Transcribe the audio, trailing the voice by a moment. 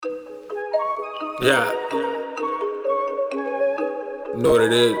Yeah. You know what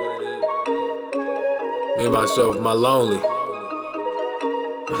it is? Me, myself, my lonely.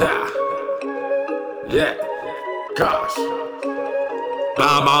 Yeah. Gosh.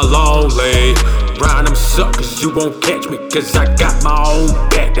 By my lonely. Round them suckers, you won't catch me, cause I got my own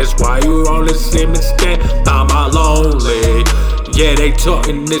back. That's why you only see me stand by my lonely. Yeah, they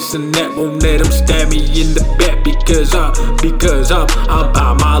talking this and that, won't let them stab me in the back because I'm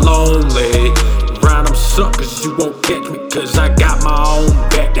by my lonely. Round them suckers, you won't catch me, cause I got my own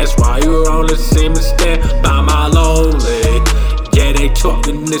back. That's why you only see me stand by my lonely. Yeah, they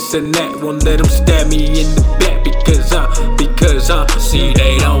talking this and that, won't let them stab me in the back because see,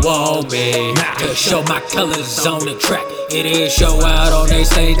 they don't want me to show my colors on the track. It is show out on they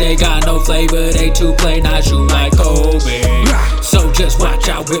stage, they got no flavor, they too play, not shoot like Kobe. So just watch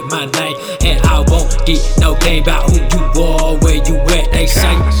out with my name, and I won't get no game about who you are, where you at. They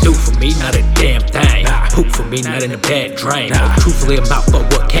say, do for me, not a damn thing. Poop for me, not in a bad drain. Truthfully, I'm out for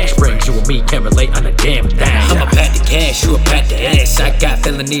what cash brings. You and me can't relate on a damn thing. I'm a pat the cash, you a pat the ass. I got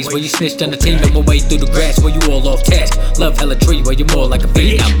felonies where you snitched on the team, on my way through the grass where you all off task. Love hella tree where you more like a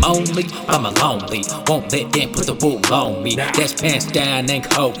bee. I'm only, I'm a lonely. Won't let them put the wool on me. That's pants down and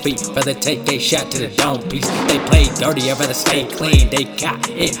cold feet. Rather take a shot to the dome piece. They play dirty, I'd rather stay clean. They got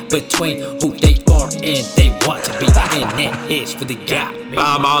in between who they are and they want to be. And that is for the guy.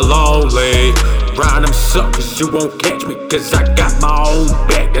 By my lonely. Round them suckers, you won't catch me, cause I got my own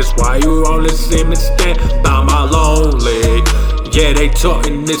back. That's why you only see me stand by my lonely. Yeah, they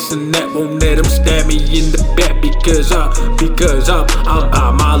talking this and that, won't let them stab me in the back because I'm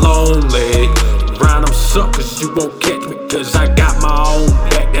by my lonely. Round them suckers, you won't catch me, cause I got my own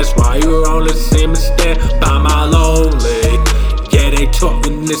back. That's why you only see me stand by my lonely. Yeah, they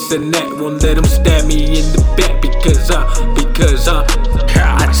talking this and that, won't let them stab me in the back because I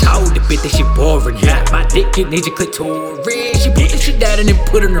told the bitch that she boring. My dick, it needs a clitoris. She put the shit out and then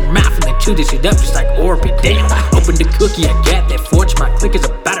put it in her mouth and then chew this shit up just like Orby. Damn, I opened the cookie, I got that fortune. My click is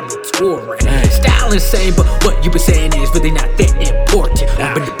about to be touring. Style insane, but what you been saying is really not that important.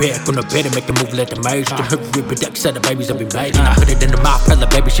 Open the bed from the bed and make a move, let the major. The reproduction of the babies will be made. I put it in the mouth, tell the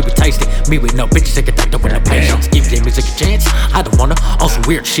baby she be tasty. Me with no bitches, take a doctor with no patience. Give them music a chance, I don't wanna. On some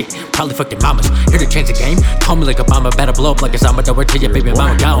weird shit, probably fuck their mamas. Here to change the game, call me like a mama. Better blow up like a summer, don't till your baby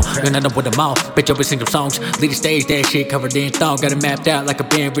mama gone. Then end up with them all, bitch, always sing them songs. Lead the stage, that shit covered in thong. Got it mapped out like a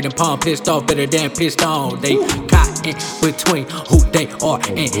band reading palm. Pissed off, better than pissed on. They caught in between who they are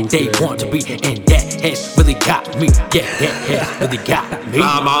and they want to be. And that has really got me, yeah, that has really got me.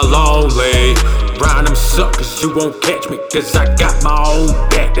 By my lonely. Round them suckers, you won't catch me, cause I got my own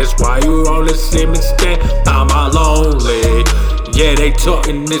back. That's why you only see me stand by my lonely. Yeah, they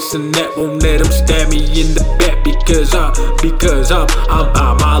talking this and that, won't let them stab me in the back because I'm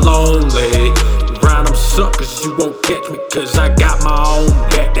by my lonely. Round them suckers, you won't catch me, cause I got my own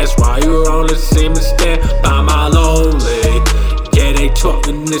back. That's why you only see me stand by my lonely. Yeah, they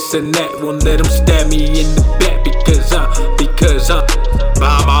talking this and that, won't let them stab me in the back because I'm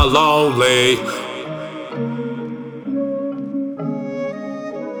by my lonely.